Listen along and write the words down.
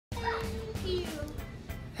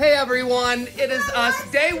Hey everyone, it is us,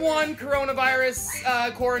 day one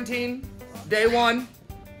coronavirus quarantine. Day one.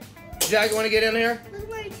 Jack, you want to get in here?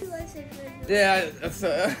 Yeah.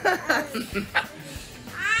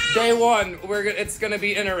 Day one. It's gonna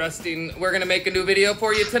be interesting. We're gonna make a new video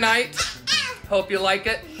for you tonight. Hope you like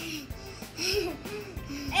it.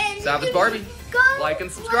 Savage Barbie. Like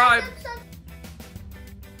and subscribe.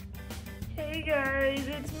 Hey guys,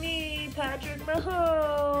 it's me, Patrick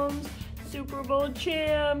Mahomes, Super Bowl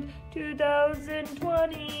champ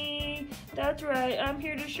 2020. That's right, I'm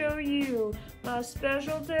here to show you my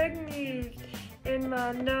special technique in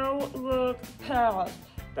my no-look pass.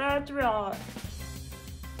 That's right.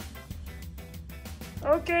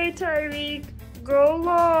 Okay, Tyreek, go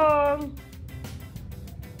long.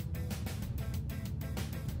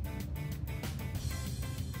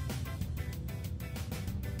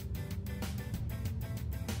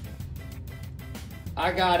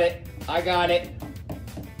 I got it.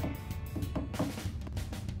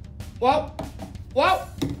 Whoa.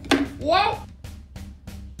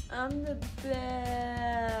 I'm the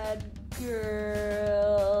bad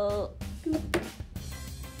girl.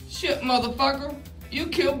 Shit, motherfucker. You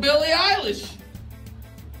killed Billie Eilish.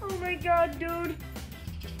 Oh my god, dude.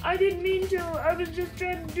 I didn't mean to. I was just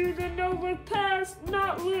trying to do the no-look pass,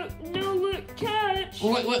 no-look catch.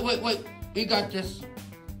 Wait. We got this.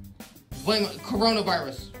 Blame it,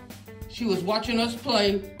 coronavirus. She was watching us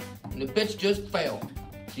play, and the bitch just fell.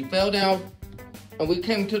 She fell down, and we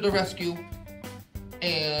came to the rescue,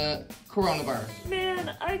 and coronavirus.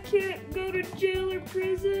 Man, I can't go to jail or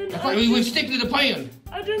prison. That's right, we stick to the plan.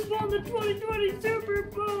 I just won the 2020 Super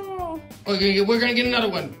Bowl. Okay, we're gonna get another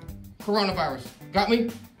one. Coronavirus. Got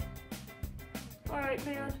me? Alright,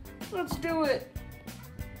 man. Let's do it.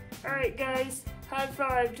 Alright, guys. High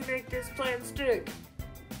five to make this plan stick.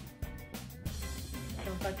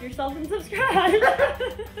 Don't fuck yourself and subscribe.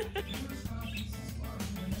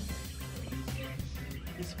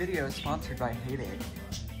 This video is sponsored by Heyday.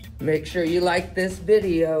 Make sure you like this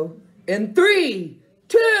video in 3,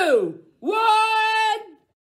 2, 1.